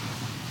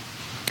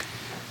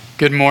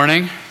Good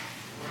morning.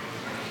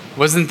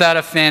 Wasn't that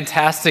a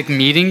fantastic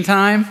meeting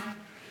time?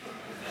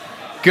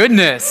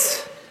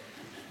 Goodness.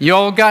 You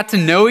all got to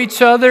know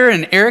each other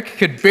and Eric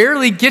could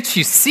barely get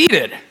you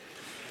seated.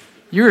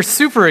 You were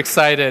super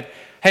excited.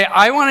 Hey,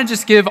 I want to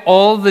just give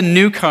all the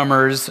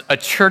newcomers a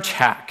church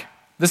hack.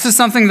 This is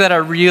something that I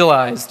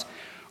realized.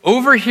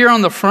 Over here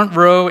on the front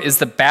row is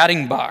the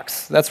batting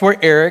box. That's where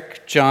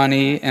Eric,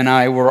 Johnny, and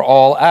I were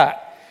all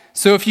at.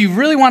 So if you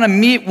really want to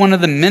meet one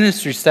of the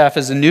ministry staff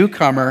as a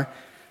newcomer,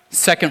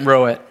 second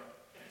row it.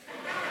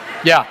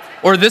 Yeah,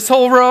 or this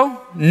whole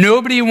row,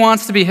 nobody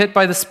wants to be hit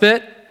by the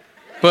spit,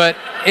 but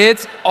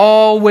it's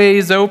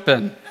always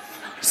open.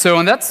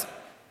 And that's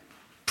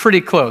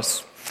pretty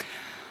close.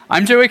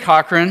 I'm Joey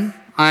Cochran.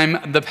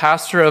 I'm the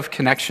pastor of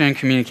Connection and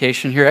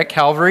Communication here at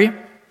Calvary.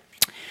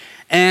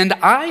 And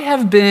I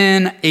have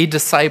been a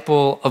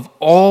disciple of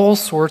all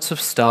sorts of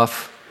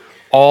stuff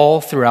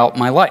all throughout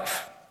my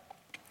life.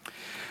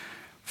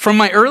 From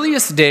my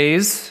earliest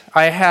days,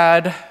 I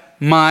had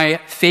my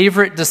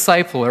favorite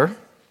discipler,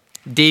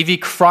 Davy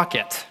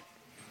Crockett.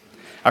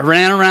 I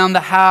ran around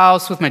the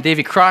house with my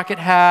Davy Crockett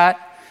hat,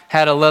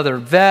 had a leather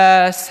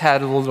vest,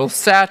 had a little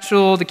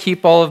satchel to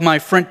keep all of my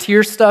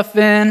Frontier stuff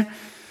in.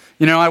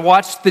 I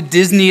watched the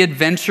Disney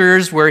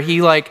Adventures where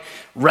he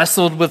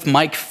wrestled with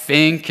Mike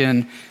Fink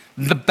and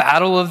the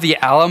Battle of the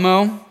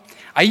Alamo.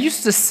 I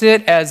used to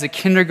sit as a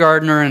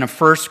kindergartner and a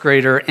first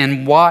grader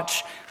and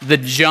watch the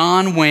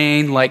John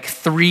Wayne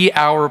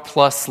 3-hour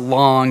plus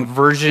long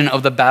version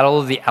of the Battle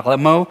of the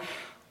Alamo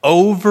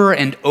over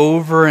and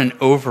over and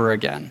over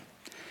again.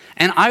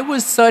 And I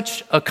was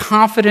such a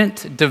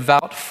confident,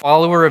 devout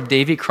follower of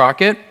Davy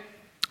Crockett,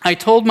 I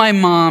told my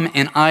mom,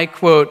 and I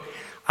quote,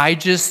 "I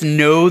just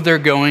know they're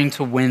going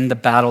to win the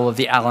Battle of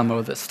the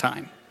Alamo this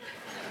time."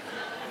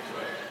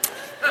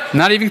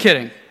 Not even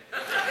kidding.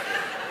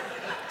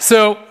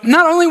 So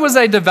not only was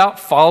I a devout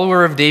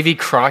follower of Davy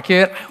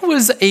Crockett, I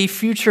was a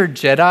future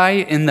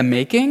Jedi in the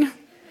making.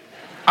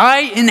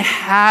 I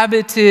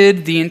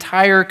inhabited the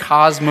entire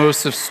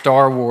cosmos of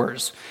Star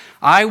Wars.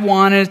 I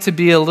wanted to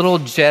be a little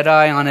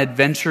Jedi on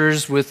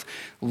adventures with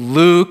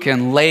Luke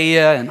and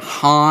Leia and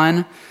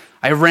Han.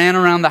 I ran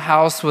around the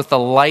house with a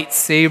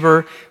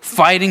lightsaber,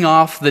 fighting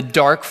off the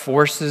dark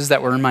forces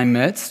that were in my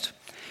midst.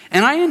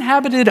 And I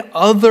inhabited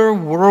other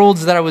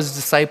worlds that I was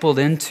discipled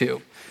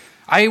into.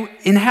 I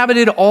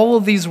inhabited all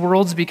of these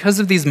worlds because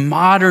of these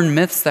modern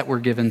myths that were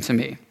given to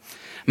me.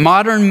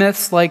 Modern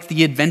myths like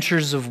the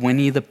Adventures of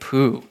Winnie the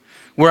Pooh,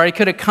 where I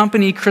could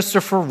accompany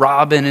Christopher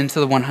Robin into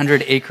the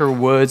 100-acre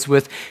woods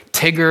with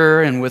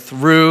Tigger and with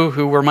Roo,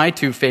 who were my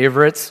two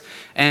favorites,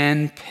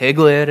 and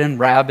Piglet and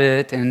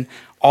Rabbit and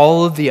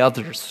all of the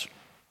others.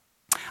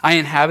 I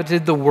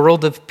inhabited the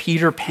world of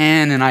Peter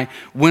Pan, and I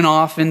went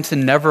off into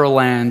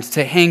Neverland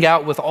to hang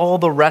out with all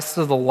the rest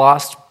of the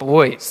lost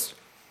boys.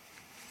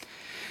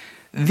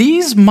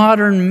 These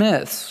modern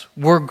myths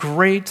were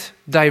great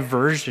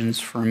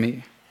diversions for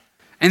me,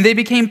 and they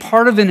became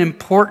part of an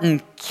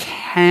important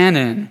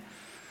canon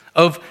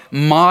of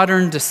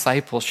modern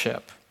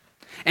discipleship.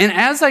 And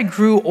as I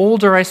grew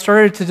older, I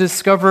started to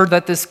discover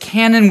that this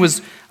canon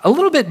was a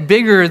little bit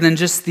bigger than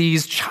just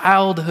these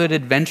childhood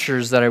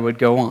adventures that I would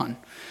go on.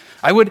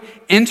 I would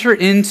enter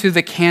into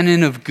the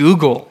canon of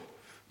Google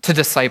to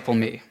disciple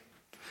me.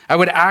 I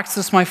would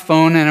access my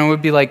phone and I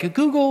would be like,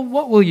 "Google,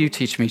 what will you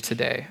teach me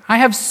today? I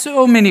have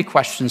so many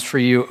questions for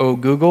you, oh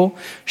Google.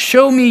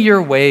 Show me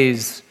your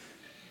ways."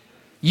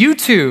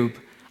 YouTube,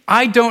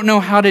 "I don't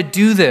know how to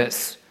do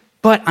this,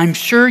 but I'm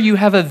sure you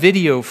have a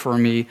video for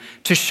me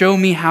to show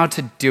me how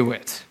to do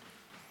it."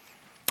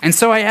 And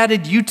so I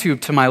added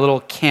YouTube to my little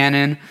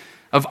canon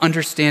of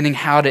understanding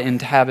how to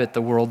inhabit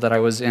the world that I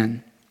was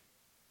in.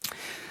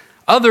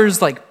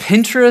 Others like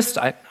Pinterest,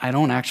 I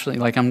don't actually,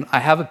 I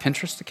have a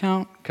Pinterest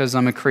account because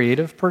I'm a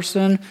creative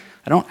person.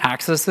 I don't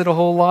access it a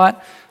whole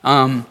lot.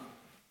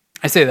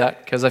 I say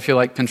that because I feel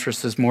like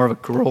Pinterest is more of a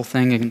girl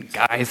thing and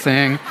guy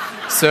thing.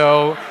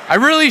 So I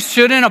really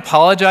shouldn't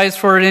apologize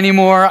for it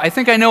anymore. I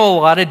think I know a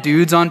lot of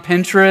dudes on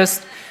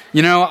Pinterest.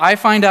 I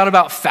find out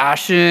about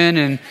fashion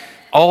and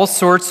all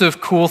sorts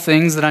of cool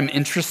things that I'm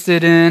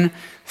interested in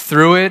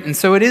through it. And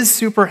so it is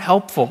super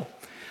helpful.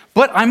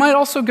 But I might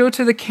also go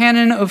to the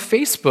canon of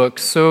Facebook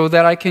so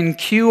that I can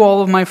cue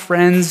all of my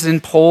friends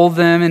and poll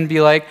them and be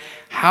like,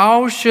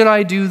 "How should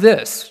I do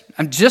this?"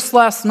 Just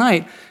last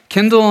night,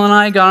 Kendall and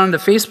I got onto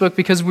Facebook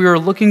because we were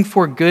looking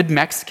for good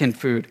Mexican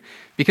food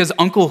because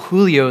Uncle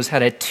Julio's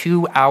had a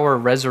 2-hour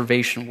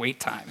reservation wait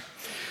time.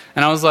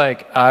 And I was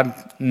like, I'm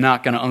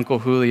not going to Uncle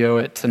Julio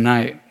it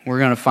tonight. We're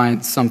going to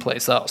find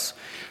someplace else.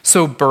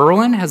 So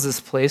Berwyn has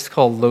this place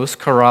called Los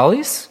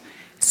Corrales.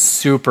 It's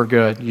super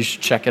good. You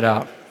should check it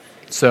out.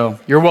 So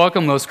you're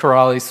welcome, Los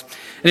Corrales.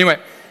 Anyway,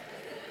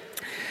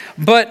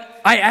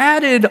 but I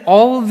added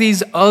all of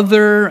these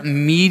other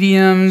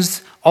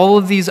mediums, all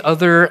of these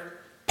other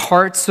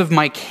parts of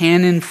my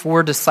canon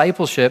for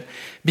discipleship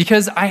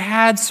because I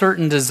had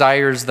certain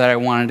desires that I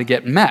wanted to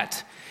get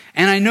met.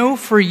 And I know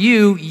for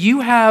you,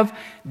 you have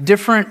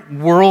different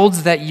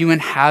worlds that you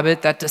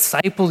inhabit that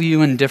disciple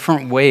you in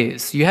different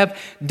ways. You have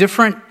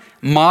different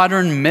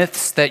modern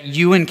myths that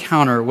you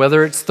encounter,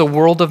 whether it's the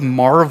world of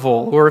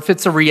Marvel or if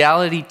it's a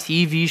reality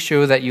TV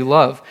show that you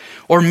love,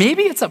 or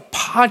maybe it's a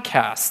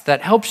podcast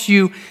that helps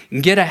you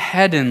get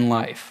ahead in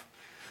life.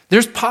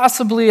 There's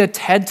possibly a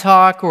TED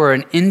Talk or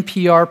an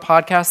NPR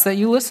podcast that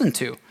you listen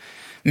to.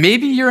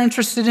 Maybe you're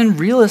interested in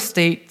real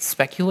estate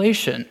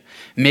speculation.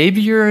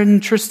 Maybe you're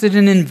interested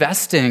in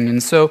investing,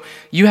 and so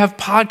you have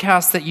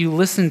podcasts that you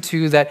listen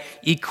to that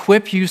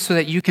equip you so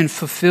that you can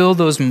fulfill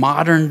those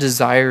modern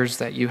desires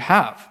that you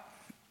have.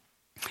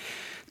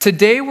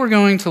 Today we're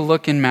going to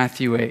look in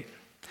Matthew 8.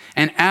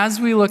 And as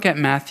we look at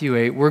Matthew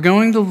 8, we're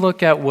going to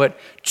look at what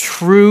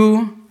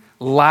true,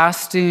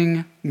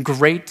 lasting,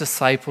 great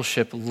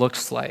discipleship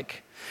looks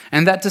like.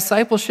 And that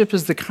discipleship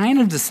is the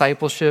kind of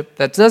discipleship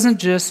that doesn't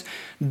just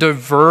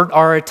divert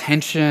our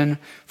attention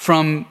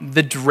from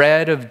the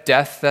dread of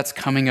death that's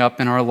coming up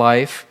in our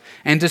life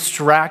and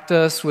distract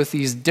us with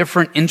these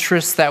different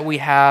interests that we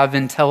have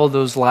until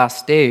those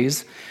last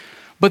days.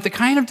 But the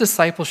kind of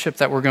discipleship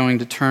that we're going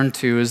to turn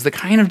to is the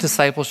kind of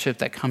discipleship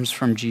that comes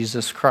from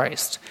Jesus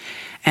Christ.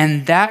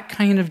 And that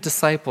kind of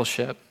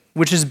discipleship,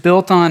 which is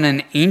built on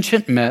an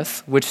ancient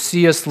myth, which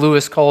C.S.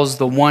 Lewis calls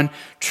the one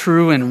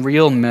true and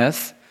real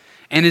myth,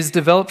 and is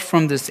developed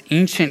from this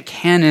ancient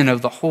canon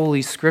of the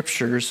Holy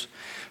Scriptures,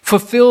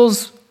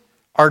 fulfills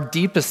our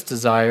deepest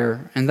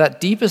desire. And that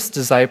deepest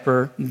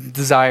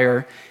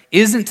desire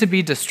isn't to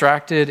be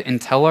distracted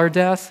until our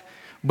death,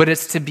 but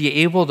it's to be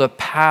able to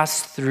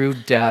pass through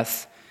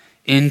death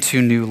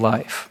into new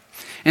life.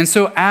 And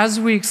so as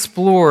we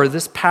explore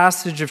this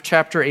passage of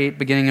chapter 8,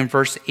 beginning in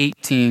verse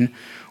 18,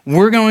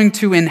 we're going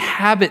to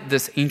inhabit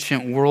this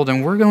ancient world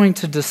and we're going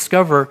to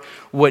discover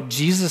what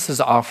Jesus'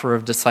 offer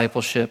of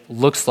discipleship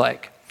looks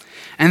like.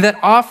 And that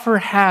offer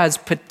has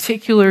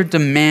particular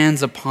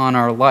demands upon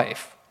our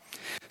life.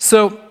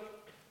 So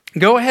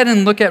go ahead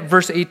and look at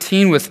verse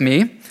 18 with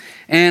me,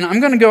 and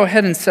I'm going to go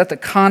ahead and set the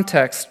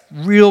context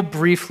real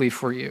briefly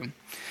for you.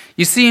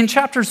 You see, in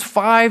chapters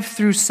 5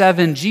 through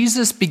 7,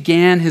 Jesus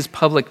began his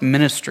public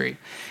ministry.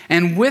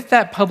 And with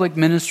that public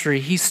ministry,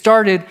 he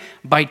started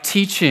by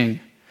teaching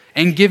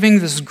and giving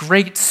this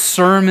great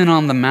Sermon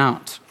on the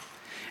Mount.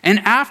 And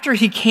after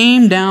he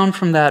came down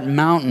from that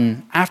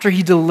mountain, after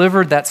he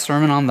delivered that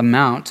Sermon on the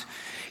Mount,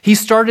 he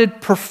started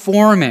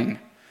performing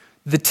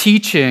the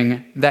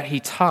teaching that he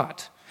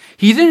taught.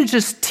 He didn't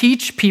just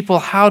teach people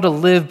how to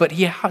live, but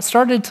he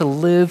started to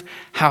live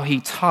how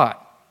he taught.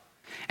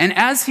 And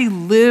as he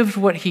lived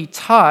what he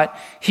taught,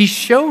 he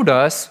showed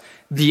us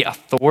the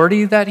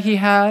authority that he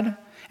had,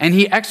 and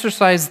he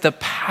exercised the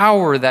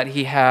power that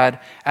he had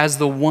as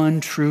the one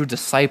true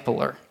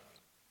discipler.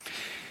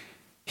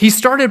 He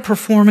started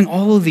performing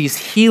all of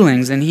these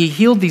healings, and he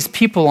healed these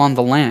people on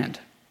the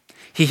land.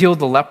 He healed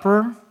the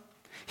leper,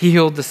 he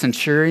healed the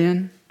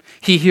centurion,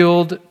 he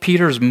healed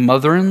Peter's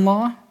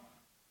mother-in-law.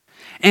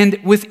 And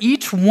with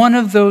each one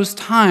of those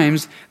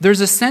times,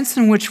 there's a sense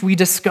in which we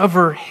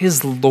discover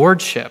his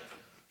lordship.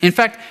 In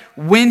fact,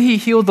 when he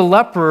healed the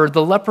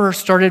leper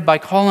started by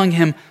calling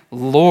him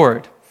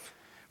Lord.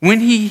 When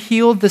he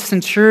healed the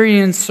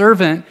centurion's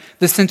servant,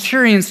 the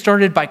centurion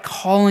started by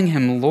calling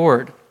him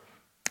Lord.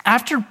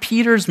 After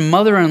Peter's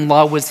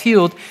mother-in-law was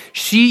healed,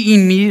 she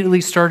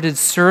immediately started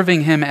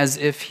serving him as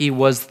if he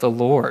was the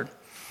Lord.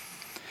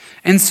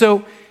 And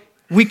so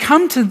we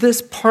come to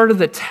this part of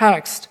the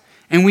text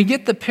and we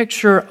get the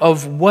picture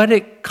of what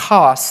it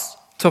costs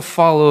to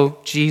follow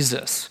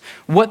Jesus,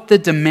 what the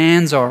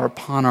demands are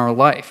upon our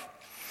life.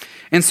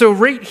 And so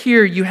right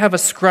here, you have a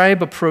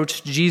scribe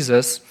approach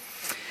Jesus,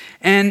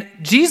 and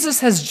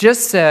Jesus has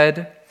just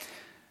said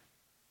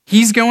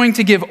he's going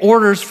to give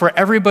orders for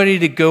everybody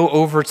to go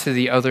over to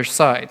the other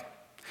side.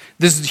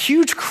 This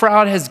huge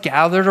crowd has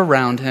gathered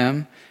around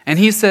him, and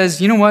he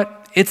says, you know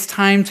what? It's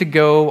time to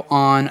go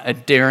on a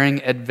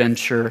daring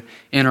adventure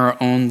in our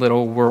own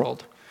little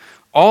world.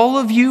 All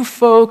of you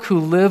folk who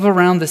live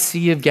around the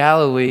Sea of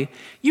Galilee,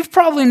 you've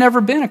probably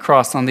never been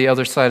across on the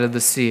other side of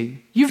the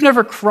sea. You've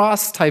never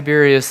crossed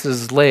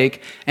Tiberias'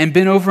 lake and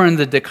been over in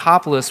the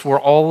Decapolis where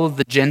all of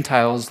the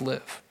Gentiles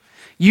live.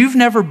 You've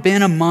never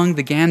been among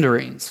the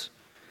Gadarenes.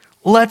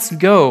 Let's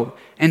go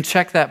and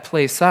check that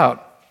place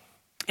out.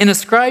 And a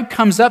scribe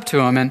comes up to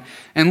him,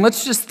 and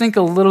let's just think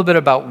a little bit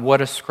about what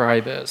a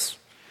scribe is.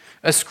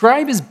 A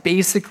scribe is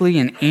basically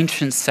an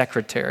ancient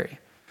secretary,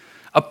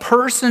 a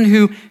person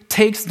who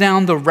takes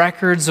down the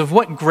records of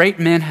what great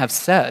men have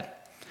said.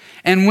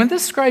 And when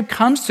this scribe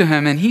comes to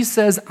him and he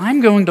says, I'm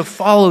going to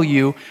follow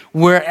you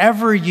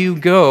wherever you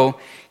go,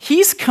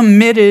 he's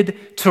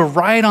committed to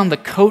ride on the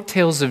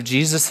coattails of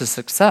Jesus'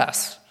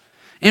 success.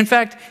 In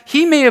fact,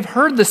 he may have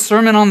heard the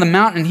Sermon on the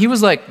Mount and he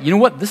was like, you know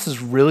what, this is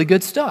really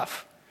good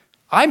stuff.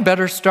 I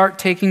better start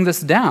taking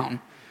this down.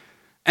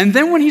 And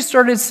then when he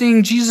started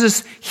seeing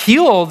Jesus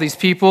heal all these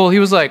people, he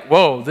was like,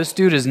 whoa, this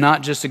dude is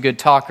not just a good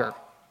talker.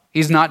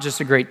 He's not just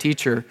a great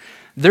teacher.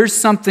 There's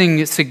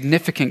something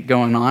significant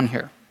going on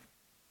here.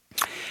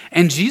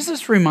 And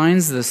Jesus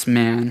reminds this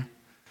man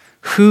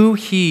who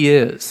he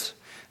is,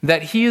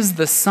 that he is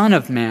the Son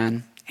of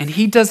Man, and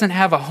he doesn't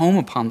have a home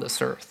upon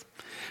this earth.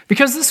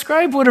 Because the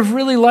scribe would have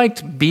really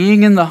liked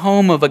being in the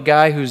home of a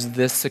guy who's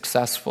this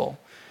successful.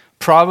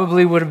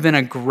 Probably would have been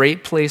a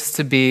great place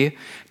to be,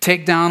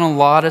 take down a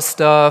lot of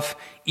stuff,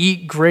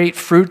 eat great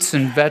fruits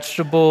and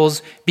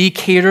vegetables, be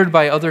catered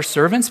by other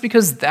servants,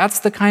 because that's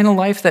the kind of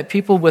life that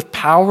people with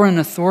power and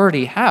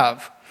authority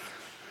have.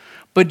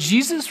 But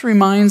Jesus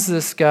reminds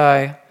this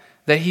guy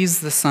that he's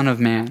the Son of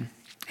Man.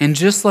 And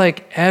just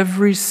like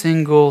every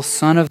single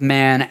Son of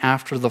Man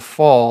after the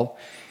fall,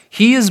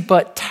 he is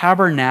but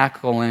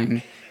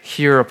tabernacling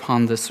here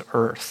upon this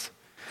earth.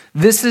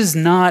 This is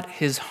not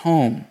his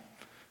home.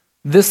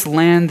 This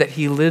land that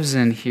he lives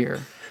in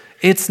here,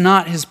 it's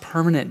not his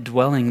permanent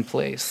dwelling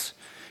place.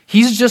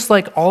 He's just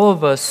like all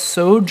of us,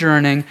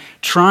 sojourning,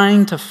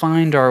 trying to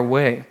find our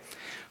way.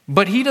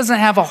 But he doesn't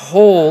have a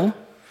hole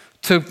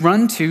to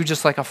run to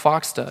just like a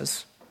fox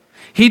does.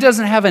 He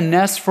doesn't have a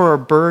nest for a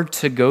bird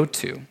to go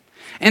to.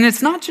 And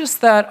it's not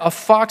just that a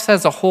fox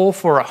has a hole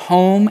for a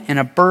home and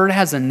a bird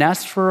has a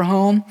nest for a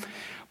home,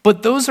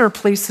 but those are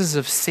places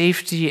of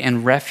safety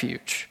and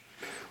refuge.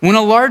 When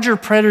a larger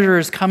predator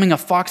is coming, a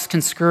fox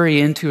can scurry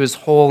into his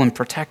hole and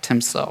protect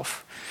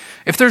himself.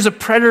 If there's a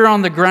predator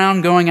on the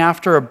ground going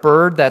after a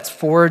bird that's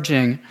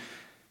foraging,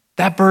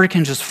 that bird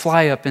can just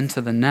fly up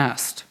into the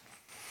nest.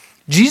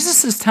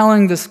 Jesus is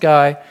telling this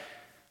guy,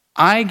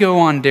 I go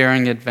on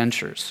daring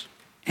adventures,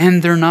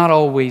 and they're not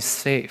always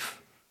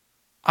safe.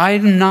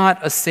 I'm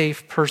not a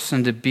safe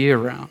person to be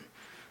around.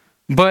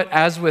 But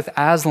as with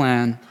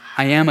Aslan,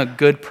 I am a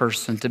good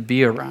person to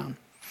be around.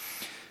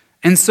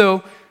 And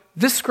so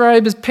this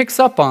scribe picks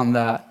up on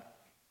that,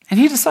 and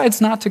he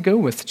decides not to go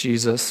with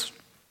Jesus.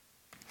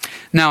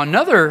 Now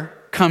another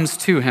comes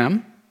to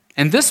him,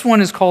 and this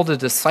one is called a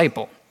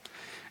disciple.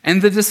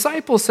 And the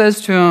disciple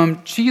says to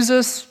him,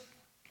 Jesus,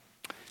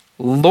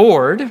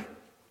 Lord.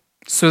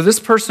 So this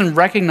person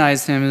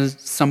recognized him as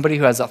somebody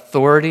who has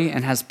authority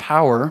and has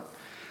power.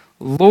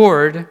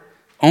 Lord,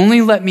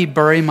 only let me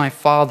bury my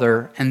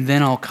father, and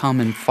then I'll come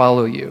and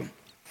follow you.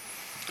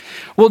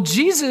 Well,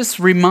 Jesus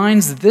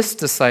reminds this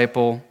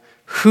disciple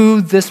who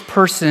this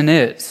person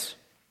is.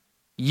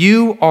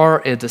 You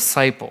are a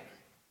disciple.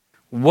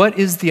 What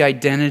is the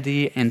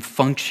identity and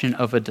function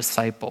of a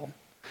disciple?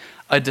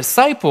 A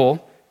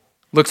disciple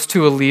looks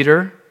to a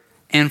leader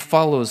and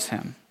follows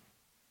him.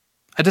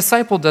 A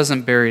disciple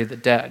doesn't bury the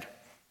dead.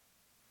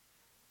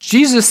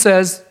 Jesus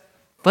says,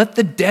 let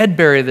the dead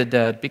bury the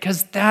dead,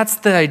 because that's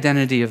the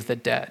identity of the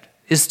dead,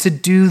 is to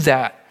do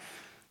that.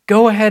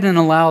 Go ahead and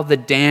allow the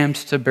damned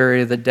to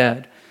bury the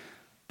dead.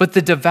 But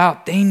the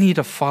devout, they need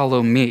to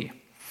follow me.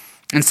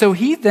 And so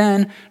he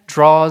then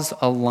draws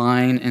a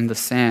line in the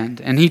sand,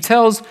 and he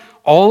tells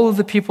all of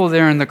the people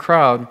there in the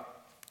crowd,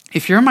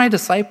 if you're my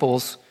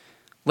disciples,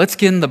 let's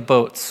get in the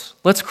boats.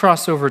 Let's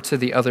cross over to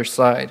the other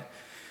side.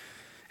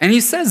 And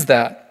he says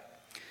that.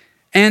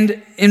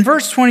 And in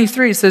verse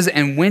 23, it says,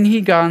 and when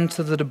he got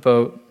into the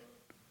boat,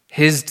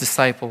 his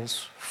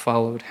disciples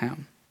followed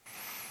him.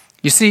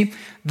 You see,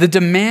 the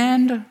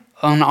demand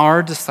on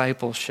our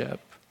discipleship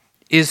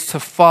is to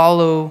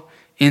follow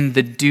in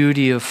the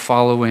duty of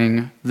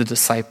following the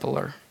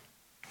discipler.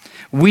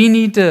 We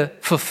need to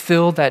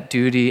fulfill that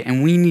duty,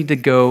 and we need to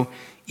go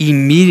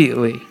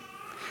immediately.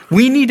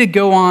 We need to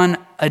go on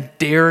a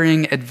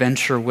daring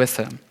adventure with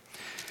him.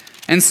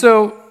 And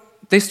so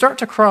they start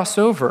to cross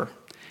over.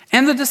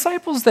 And the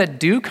disciples that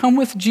do come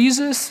with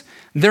Jesus,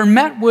 they're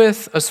met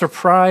with a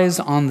surprise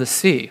on the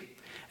sea.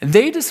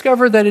 They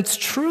discover that it's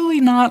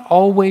truly not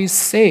always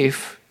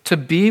safe to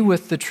be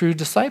with the true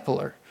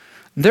discipler.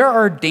 There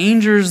are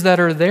dangers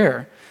that are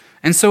there.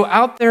 And so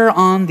out there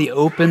on the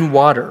open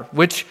water,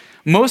 which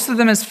most of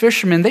them as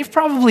fishermen, they've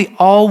probably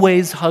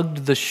always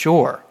hugged the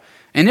shore.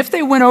 And if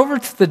they went over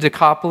to the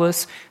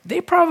Decapolis,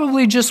 they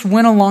probably just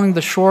went along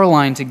the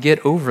shoreline to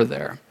get over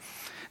there.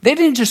 They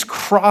didn't just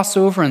cross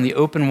over in the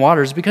open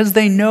waters because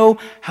they know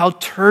how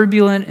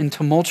turbulent and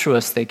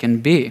tumultuous they can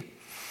be.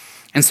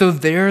 And so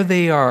there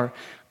they are,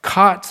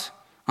 caught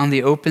on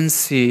the open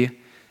sea,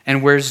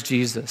 and where's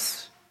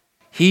Jesus?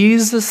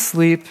 He's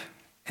asleep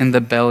in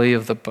the belly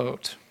of the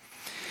boat.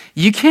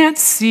 You can't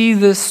see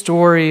this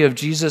story of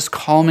Jesus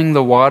calming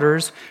the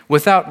waters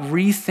without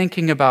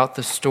rethinking about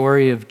the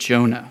story of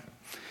Jonah.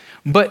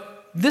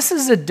 But this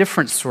is a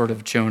different sort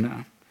of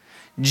Jonah.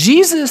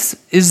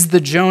 Jesus is the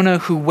Jonah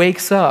who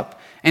wakes up,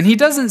 and he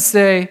doesn't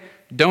say,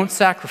 don't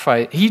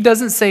sacrifice. He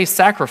doesn't say,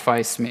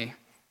 sacrifice me.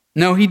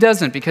 No, he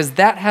doesn't, because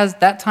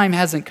that time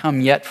hasn't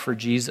come yet for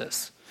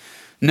Jesus.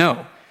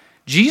 No,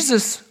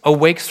 Jesus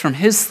awakes from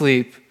his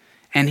sleep,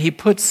 and he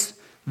puts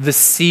the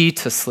sea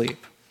to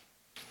sleep.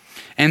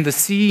 And the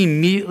sea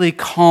immediately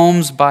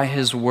calms by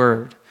his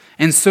word,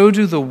 and so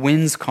do the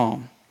winds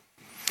calm.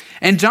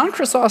 And John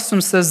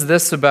Chrysostom says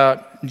this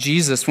about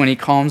Jesus when he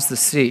calms the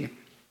sea.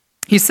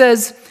 He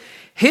says,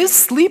 his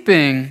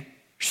sleeping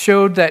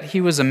showed that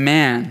he was a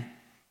man.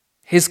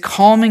 His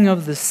calming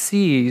of the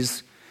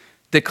seas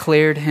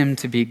declared him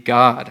to be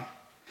God.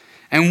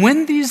 And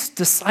when these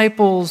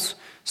disciples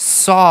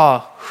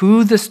saw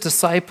who this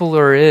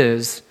discipler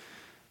is,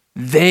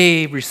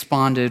 they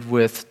responded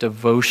with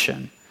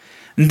devotion.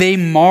 They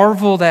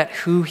marveled at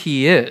who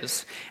he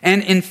is.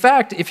 And in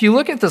fact, if you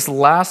look at this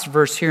last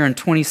verse here in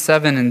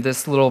 27 in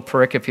this little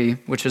pericope,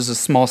 which is a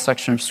small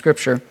section of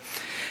scripture,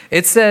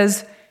 it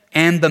says,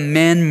 "And the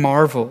men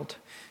marveled,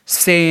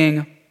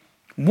 saying,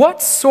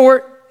 'What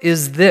sort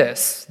is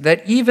this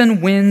that even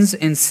winds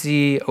and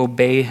sea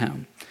obey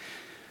him?'"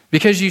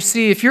 Because you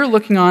see, if you're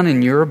looking on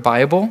in your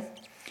Bible,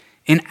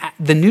 in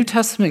the New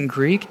Testament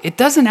Greek, it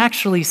doesn't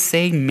actually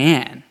say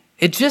man.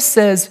 It just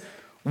says,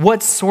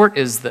 "What sort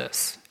is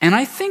this?" And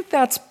I think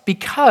that's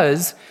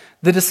because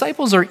the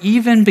disciples are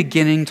even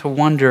beginning to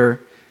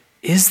wonder,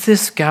 is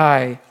this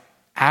guy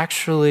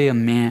actually a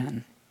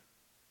man?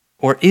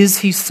 Or is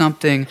he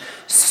something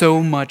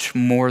so much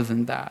more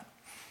than that?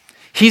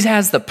 He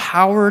has the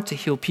power to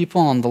heal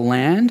people on the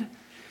land.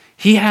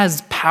 He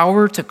has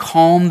power to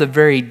calm the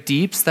very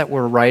deeps that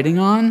we're riding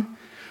on.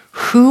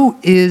 Who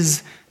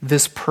is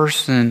this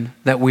person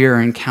that we are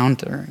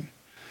encountering?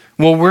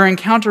 Well, we're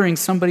encountering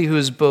somebody who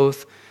is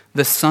both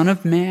the Son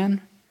of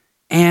Man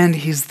and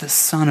he's the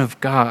Son of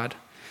God.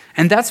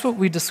 And that's what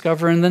we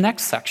discover in the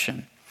next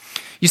section.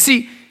 You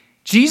see,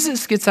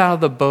 Jesus gets out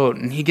of the boat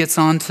and he gets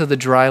onto the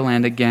dry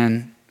land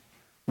again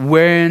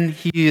when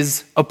he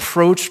is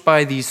approached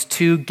by these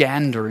two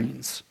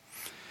Gadarenes.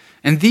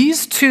 And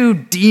these two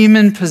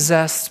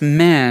demon-possessed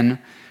men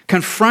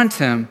confront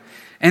him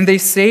and they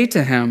say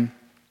to him,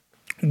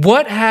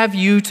 "What have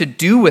you to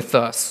do with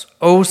us,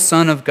 O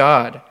Son of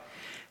God?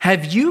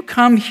 Have you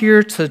come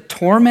here to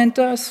torment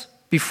us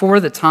before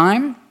the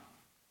time?"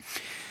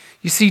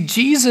 You see,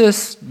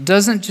 Jesus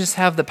doesn't just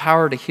have the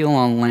power to heal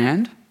on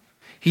land.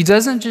 He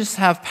doesn't just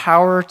have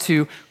power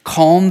to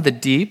calm the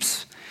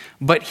deeps,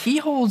 but he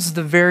holds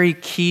the very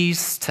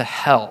keys to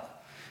hell.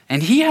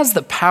 And he has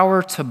the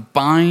power to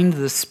bind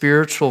the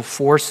spiritual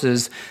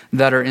forces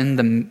that are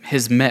in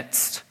his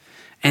midst.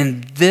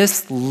 And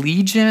this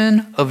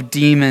legion of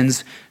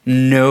demons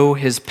know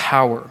his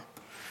power.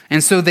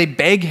 And so they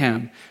beg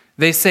him.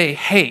 They say,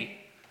 "Hey,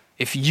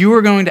 if you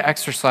are going to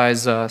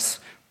exorcise us,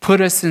 put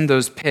us in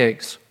those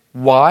pigs."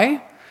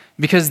 Why?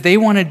 Because they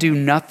want to do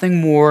nothing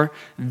more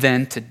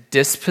than to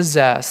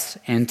dispossess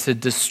and to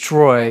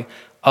destroy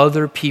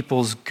other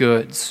people's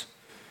goods.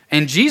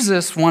 And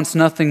Jesus wants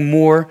nothing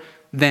more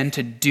than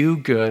to do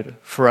good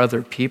for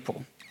other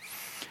people.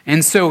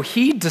 And so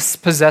he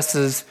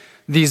dispossesses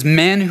these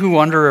men who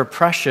are under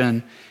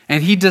oppression,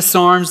 and he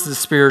disarms the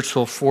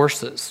spiritual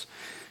forces.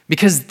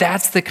 Because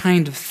that's the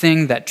kind of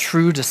thing that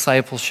true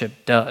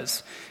discipleship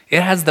does.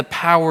 It has the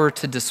power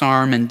to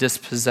disarm and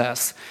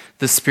dispossess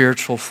the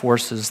spiritual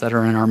forces that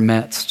are in our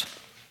midst.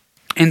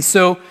 And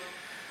so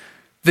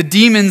the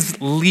demons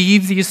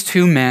leave these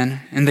two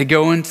men and they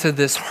go into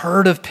this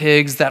herd of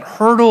pigs that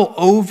hurtle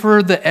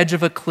over the edge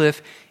of a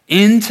cliff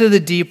into the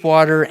deep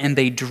water and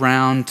they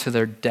drown to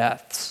their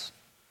deaths.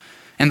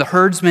 And the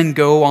herdsmen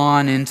go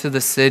on into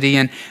the city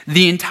and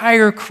the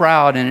entire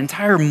crowd and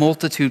entire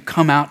multitude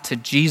come out to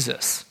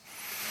Jesus.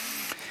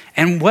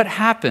 And what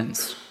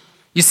happens?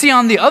 You see,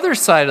 on the other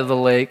side of the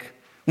lake,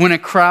 when a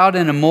crowd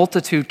and a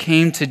multitude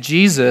came to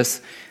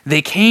Jesus,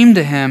 they came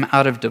to him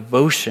out of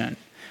devotion,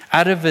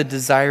 out of a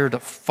desire to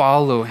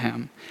follow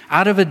him,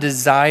 out of a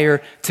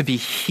desire to be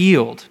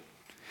healed.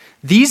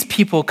 These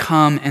people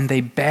come and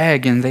they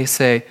beg and they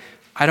say,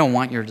 "I don't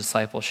want your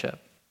discipleship.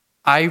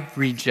 I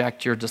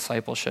reject your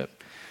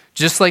discipleship."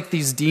 Just like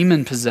these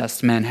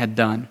demon-possessed men had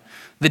done.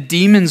 The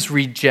demons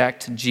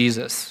reject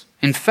Jesus.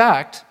 In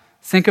fact,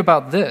 think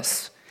about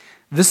this.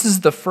 This is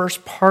the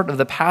first part of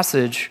the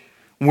passage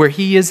where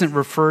he isn't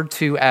referred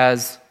to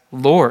as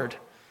Lord,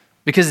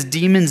 because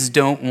demons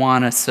don't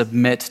want to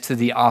submit to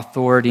the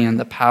authority and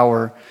the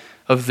power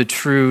of the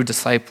true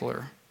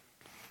discipler.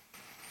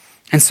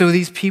 And so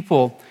these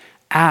people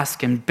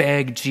ask and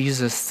beg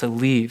Jesus to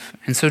leave.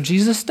 And so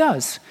Jesus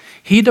does.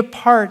 He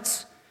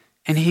departs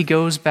and he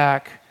goes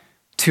back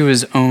to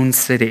his own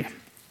city.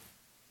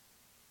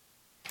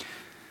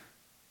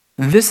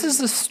 This is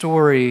the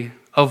story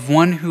of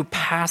one who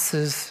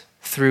passes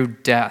through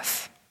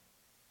death.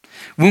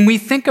 When we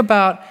think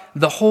about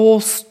the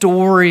whole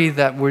story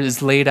that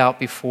is laid out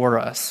before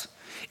us,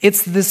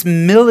 it's this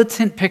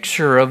militant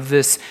picture of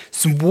this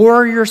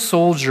warrior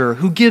soldier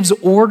who gives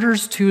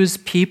orders to his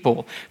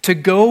people to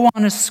go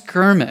on a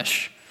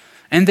skirmish.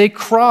 And they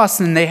cross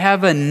and they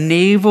have a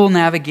naval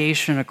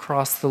navigation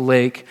across the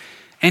lake.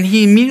 And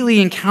he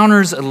immediately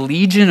encounters a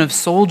legion of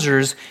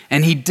soldiers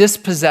and he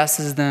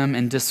dispossesses them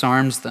and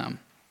disarms them.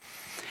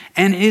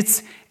 And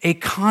it's a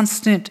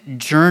constant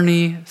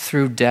journey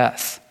through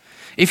death.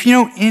 If you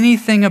know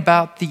anything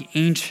about the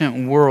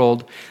ancient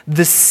world,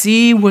 the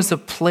sea was a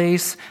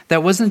place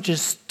that wasn't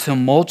just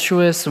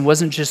tumultuous and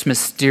wasn't just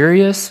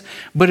mysterious,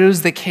 but it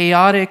was the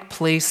chaotic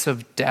place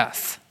of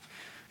death.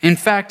 In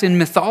fact, in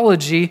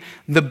mythology,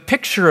 the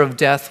picture of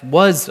death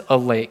was a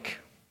lake.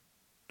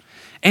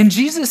 And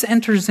Jesus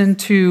enters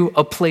into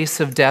a place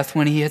of death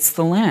when he hits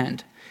the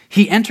land.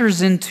 He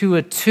enters into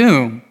a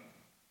tomb,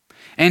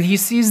 and he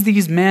sees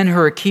these men who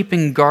are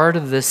keeping guard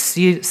of this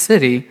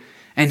city,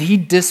 and he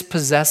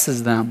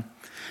dispossesses them.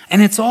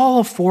 And it's all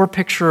a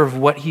forepicture of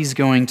what he's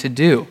going to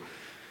do.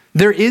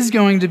 There is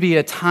going to be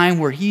a time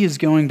where he is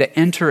going to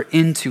enter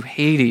into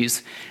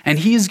Hades, and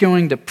he is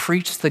going to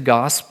preach the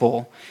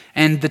gospel,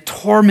 and the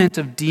torment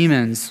of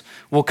demons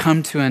will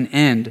come to an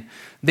end.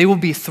 They will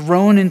be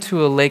thrown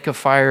into a lake of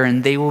fire,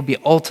 and they will be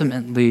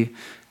ultimately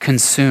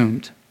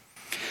consumed.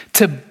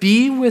 To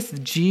be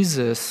with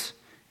Jesus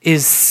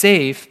is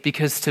safe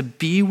because to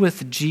be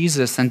with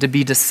Jesus and to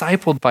be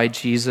discipled by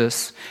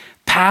Jesus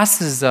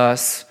passes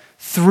us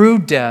through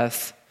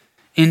death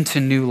into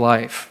new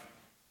life.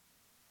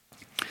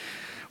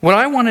 What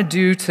I want to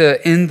do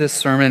to end this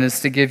sermon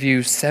is to give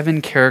you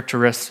 7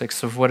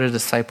 characteristics of what a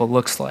disciple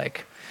looks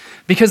like.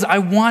 Because I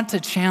want to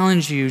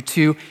challenge you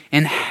to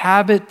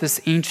inhabit this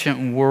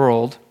ancient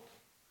world,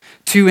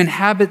 to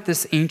inhabit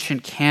this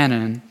ancient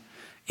canon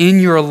in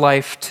your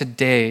life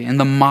today, in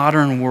the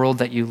modern world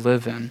that you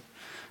live in.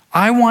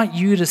 I want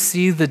you to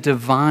see the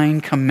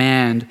divine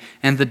command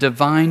and the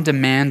divine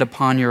demand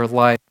upon your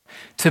life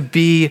to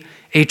be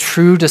a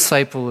true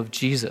disciple of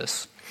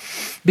Jesus.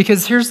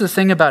 Because here's the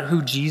thing about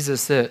who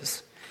Jesus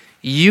is.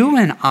 You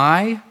and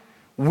I,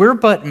 we're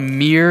but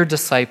mere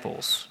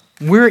disciples.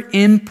 We're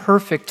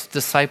imperfect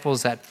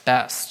disciples at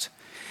best.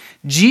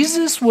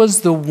 Jesus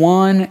was the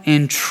one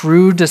and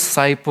true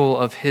disciple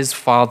of his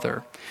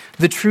Father,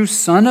 the true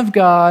Son of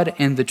God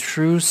and the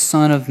true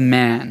Son of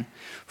Man,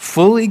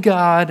 fully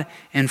God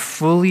and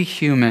fully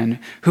human,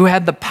 who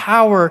had the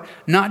power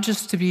not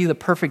just to be the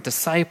perfect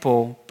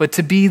disciple, but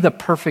to be the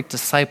perfect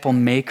disciple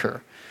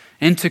maker,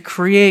 and to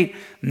create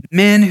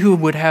men who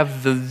would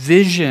have the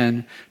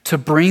vision to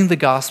bring the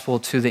gospel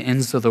to the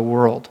ends of the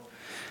world.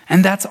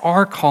 And that's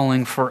our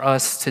calling for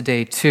us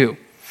today too.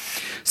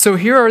 So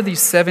here are these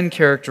 7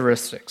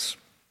 characteristics.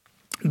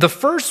 The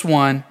first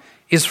one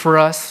is for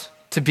us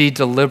to be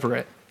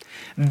deliberate.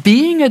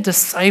 Being a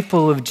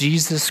disciple of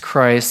Jesus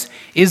Christ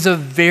is a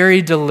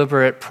very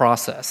deliberate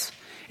process.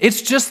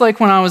 It's just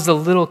like when I was a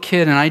little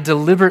kid and I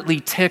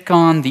deliberately tick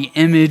on the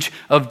image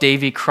of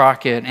Davy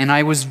Crockett, and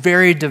I was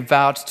very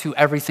devout to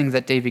everything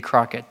that Davy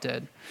Crockett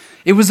did.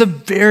 It was a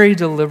very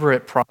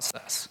deliberate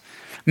process.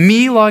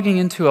 Me logging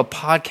into a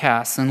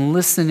podcast and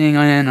listening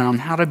in on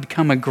how to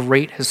become a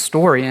great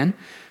historian,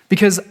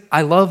 because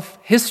I love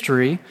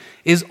history,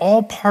 is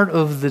all part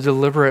of the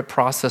deliberate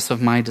process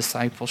of my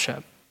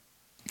discipleship.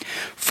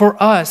 For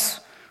us,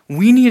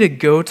 we need to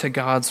go to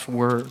God's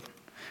word.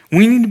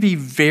 We need to be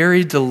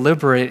very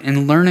deliberate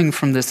in learning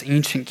from this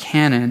ancient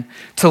canon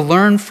to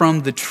learn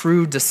from the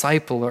true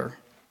discipler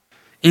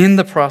in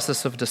the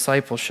process of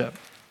discipleship.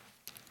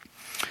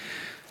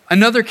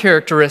 Another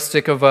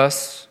characteristic of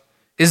us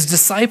is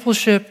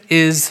discipleship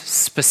is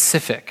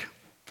specific.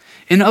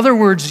 In other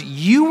words,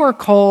 you are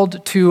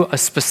called to a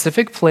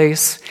specific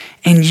place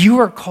and you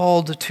are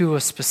called to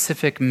a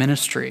specific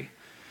ministry.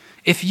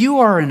 If you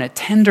are an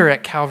attender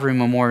at Calvary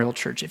Memorial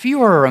Church, if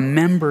you are a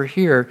member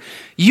here,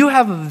 you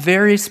have a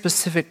very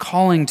specific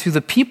calling to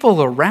the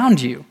people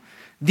around you.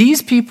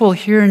 These people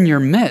here in your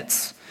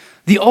midst.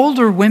 The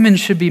older women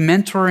should be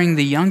mentoring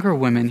the younger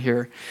women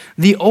here.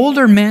 The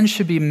older men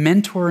should be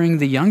mentoring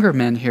the younger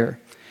men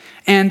here.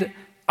 And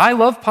I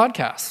love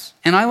podcasts,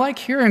 and I like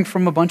hearing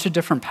from a bunch of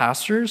different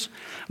pastors,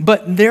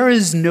 but there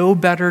is no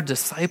better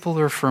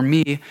discipler for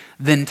me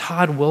than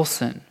Todd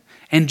Wilson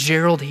and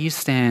Gerald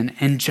Heaston,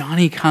 and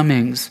Johnny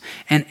Cummings,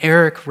 and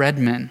Eric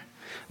Redman.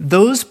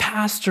 Those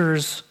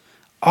pastors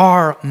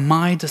are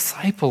my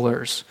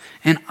disciplers,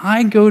 and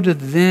I go to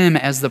them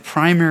as the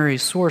primary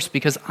source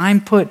because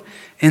I'm put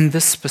in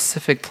this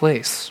specific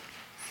place.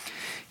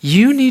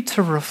 You need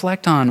to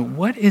reflect on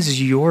what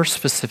is your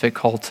specific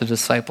call to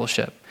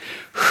discipleship.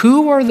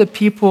 Who are the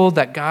people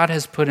that God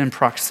has put in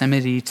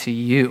proximity to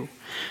you?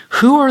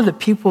 Who are the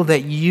people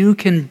that you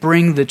can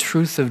bring the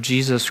truth of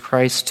Jesus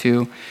Christ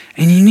to?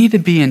 And you need to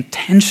be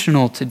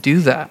intentional to do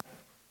that.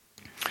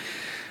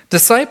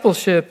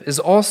 Discipleship is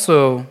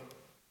also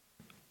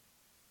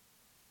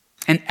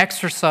an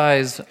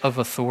exercise of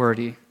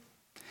authority.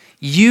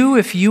 You,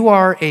 if you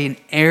are an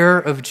heir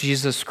of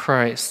Jesus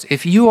Christ,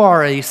 if you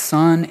are a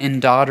son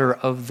and daughter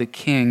of the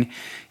King,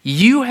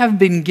 you have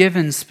been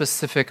given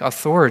specific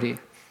authority.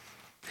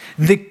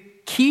 The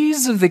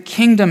keys of the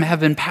kingdom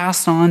have been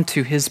passed on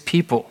to his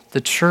people,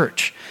 the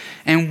church.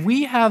 And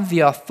we have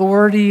the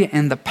authority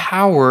and the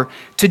power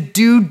to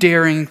do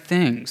daring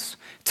things,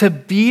 to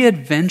be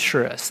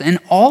adventurous. And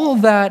all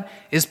of that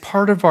is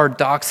part of our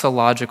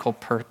doxological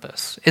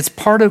purpose. It's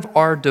part of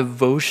our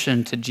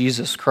devotion to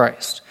Jesus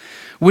Christ,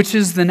 which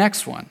is the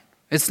next one.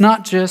 It's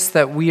not just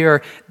that we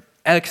are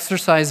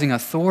exercising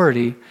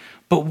authority,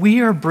 but we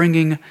are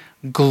bringing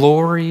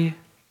glory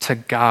to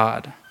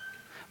God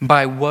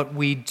by what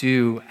we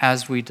do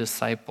as we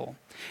disciple.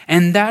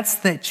 And that's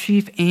the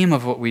chief aim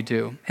of what we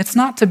do. It's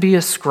not to be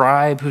a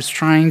scribe who's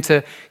trying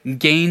to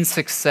gain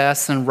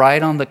success and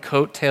ride on the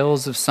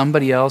coattails of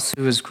somebody else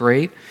who is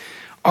great.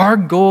 Our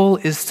goal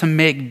is to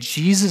make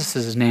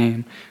Jesus'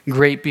 name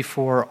great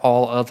before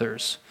all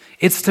others.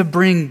 It's to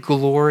bring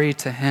glory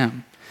to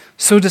him.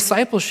 So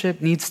discipleship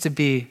needs to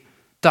be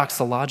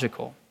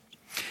doxological.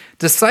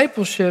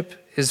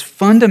 Discipleship is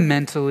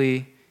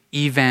fundamentally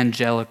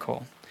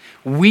evangelical.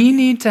 We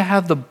need to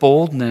have the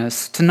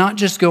boldness to not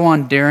just go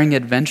on daring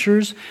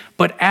adventures,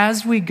 but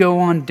as we go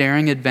on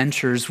daring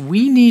adventures,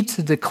 we need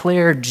to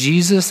declare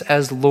Jesus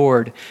as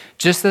Lord,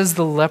 just as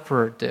the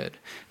leper did,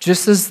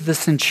 just as the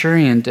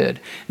centurion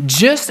did,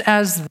 just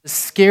as the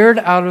scared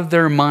out of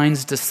their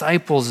minds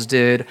disciples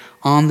did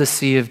on the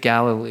Sea of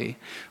Galilee.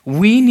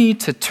 We need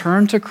to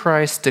turn to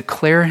Christ,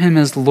 declare him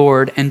as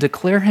Lord, and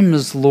declare him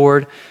as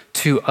Lord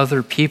to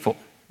other people,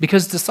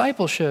 because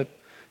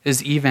discipleship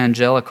is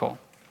evangelical.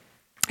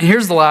 And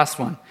here's the last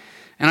one.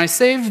 And I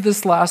saved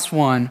this last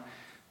one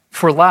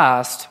for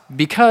last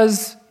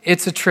because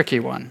it's a tricky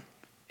one.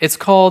 It's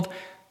called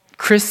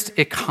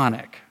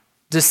Christ-iconic.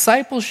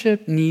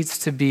 Discipleship needs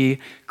to be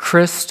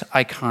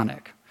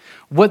Christ-iconic.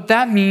 What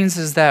that means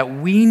is that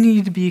we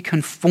need to be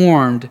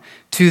conformed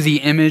to the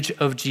image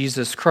of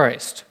Jesus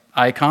Christ.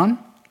 Icon,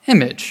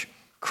 image.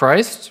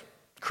 Christ,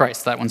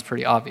 that one's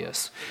pretty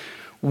obvious.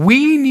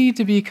 We need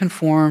to be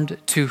conformed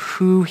to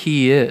who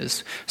he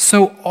is.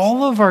 So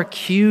all of our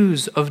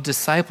cues of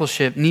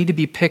discipleship need to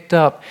be picked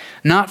up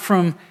not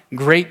from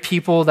great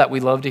people that we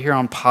love to hear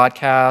on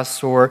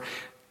podcasts or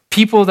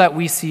people that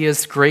we see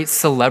as great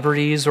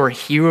celebrities or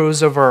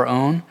heroes of our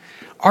own.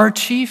 Our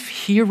chief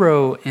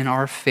hero in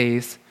our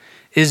faith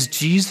is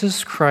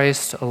Jesus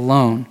Christ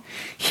alone.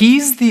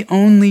 He's the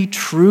only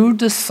true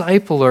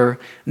discipler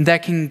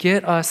that can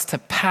get us to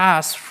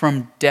pass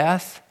from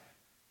death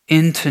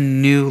into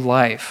new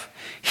life.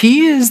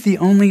 He is the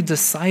only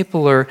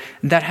discipler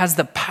that has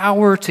the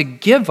power to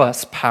give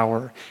us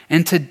power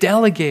and to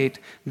delegate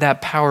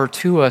that power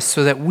to us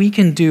so that we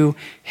can do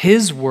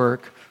his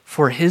work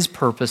for his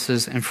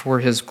purposes and for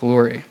his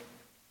glory.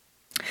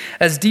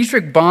 As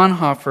Dietrich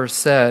Bonhoeffer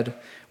said,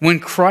 when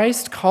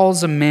Christ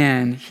calls a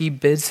man, he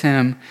bids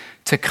him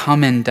to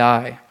come and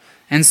die.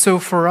 And so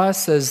for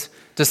us as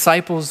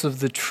disciples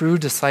of the true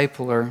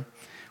discipler,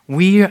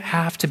 we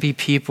have to be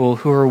people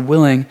who are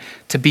willing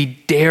to be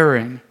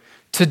daring,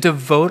 to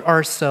devote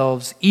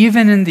ourselves,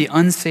 even in the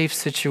unsafe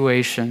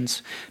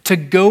situations, to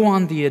go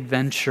on the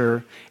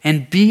adventure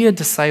and be a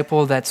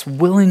disciple that's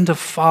willing to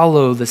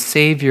follow the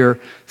Savior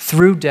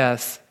through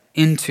death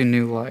into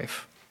new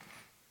life.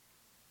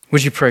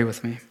 Would you pray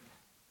with me?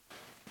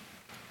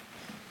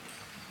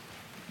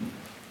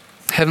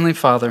 Heavenly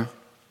Father,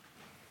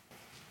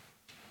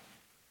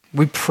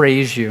 we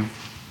praise you.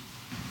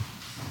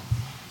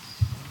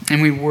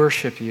 And we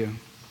worship you.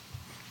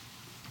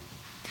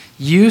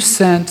 You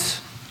sent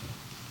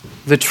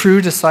the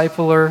true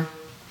discipler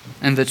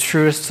and the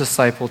truest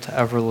disciple to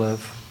ever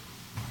live.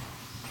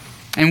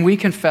 And we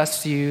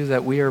confess to you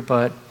that we are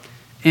but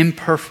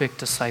imperfect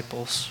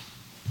disciples.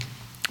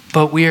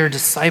 But we are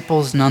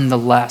disciples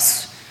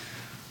nonetheless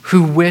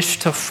who wish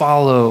to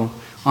follow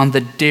on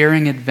the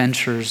daring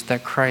adventures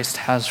that Christ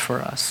has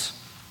for us.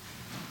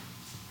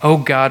 Oh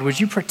God, would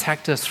you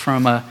protect us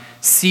from a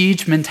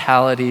siege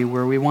mentality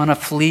where we want to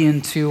flee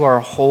into our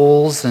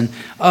holes and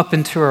up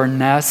into our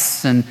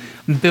nests and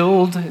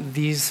build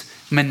these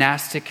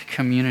monastic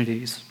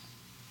communities.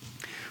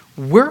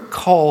 We're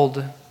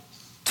called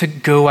to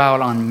go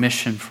out on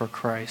mission for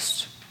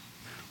Christ.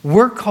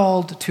 We're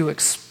called to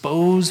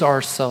expose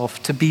ourselves,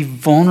 to be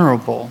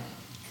vulnerable.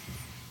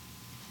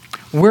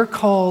 We're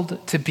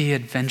called to be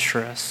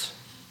adventurous.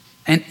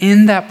 And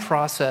in that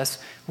process,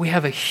 we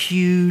have a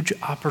huge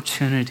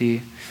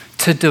opportunity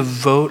to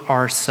devote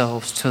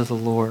ourselves to the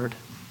Lord.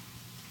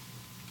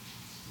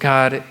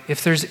 God,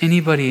 if there's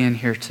anybody in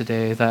here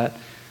today that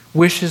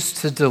wishes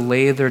to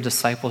delay their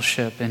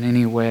discipleship in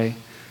any way,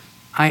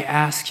 I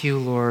ask you,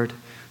 Lord,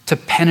 to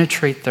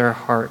penetrate their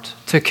heart,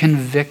 to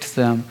convict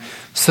them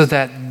so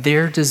that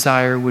their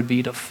desire would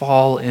be to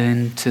fall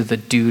into the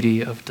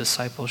duty of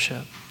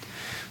discipleship,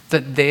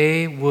 that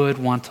they would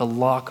want to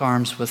lock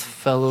arms with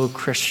fellow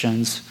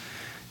Christians,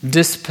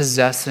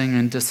 dispossessing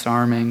and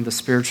disarming the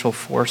spiritual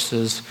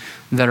forces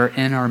that are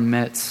in our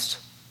midst,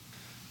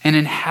 and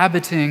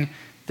inhabiting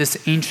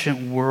this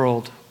ancient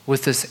world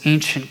with this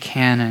ancient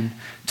canon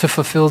to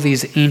fulfill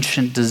these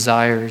ancient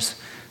desires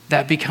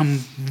that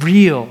become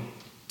real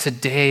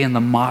today in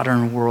the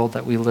modern world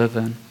that we live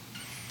in.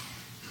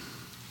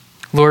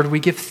 Lord, we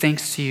give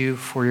thanks to you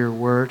for your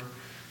word.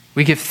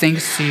 We give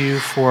thanks to you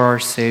for our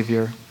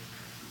Savior.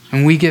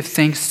 And we give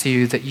thanks to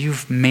you that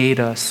you've made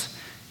us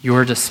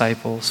your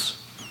disciples.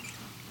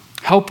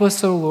 Help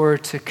us, O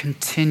Lord, to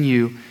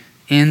continue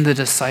in the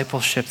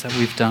discipleship that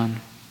we've done.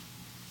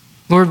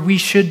 Lord, we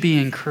should be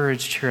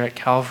encouraged here at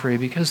Calvary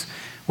because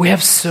we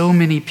have so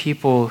many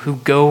people who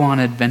go on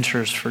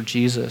adventures for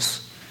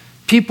Jesus.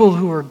 People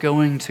who are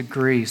going to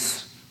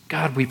Greece.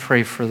 God, we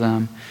pray for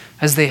them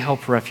as they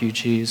help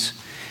refugees.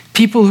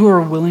 People who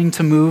are willing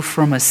to move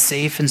from a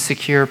safe and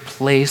secure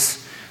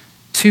place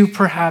to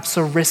perhaps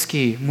a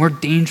risky, more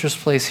dangerous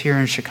place here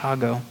in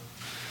Chicago.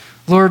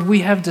 Lord, we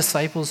have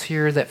disciples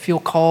here that feel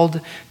called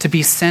to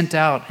be sent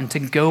out and to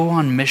go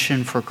on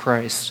mission for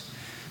Christ.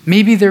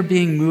 Maybe they're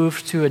being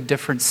moved to a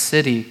different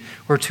city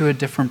or to a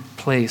different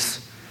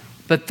place,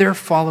 but they're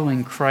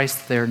following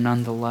Christ there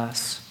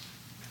nonetheless.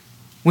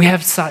 We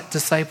have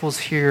disciples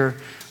here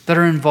that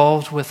are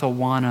involved with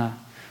Awana,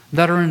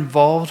 that are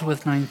involved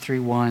with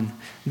 931,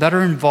 that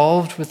are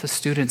involved with the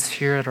students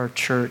here at our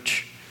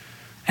church,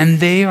 and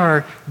they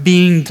are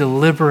being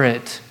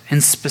deliberate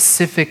and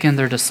specific in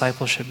their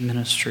discipleship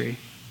ministry.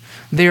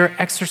 They are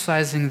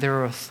exercising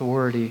their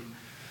authority,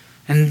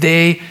 and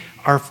they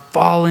are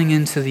falling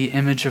into the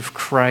image of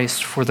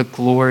Christ for the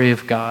glory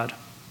of God.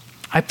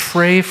 I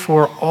pray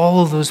for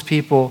all of those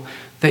people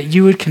that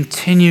you would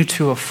continue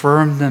to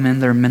affirm them in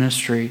their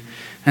ministry,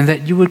 and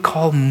that you would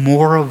call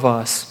more of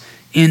us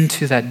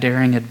into that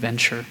daring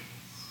adventure.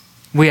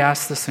 We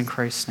ask this in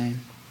Christ's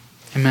name.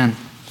 Amen.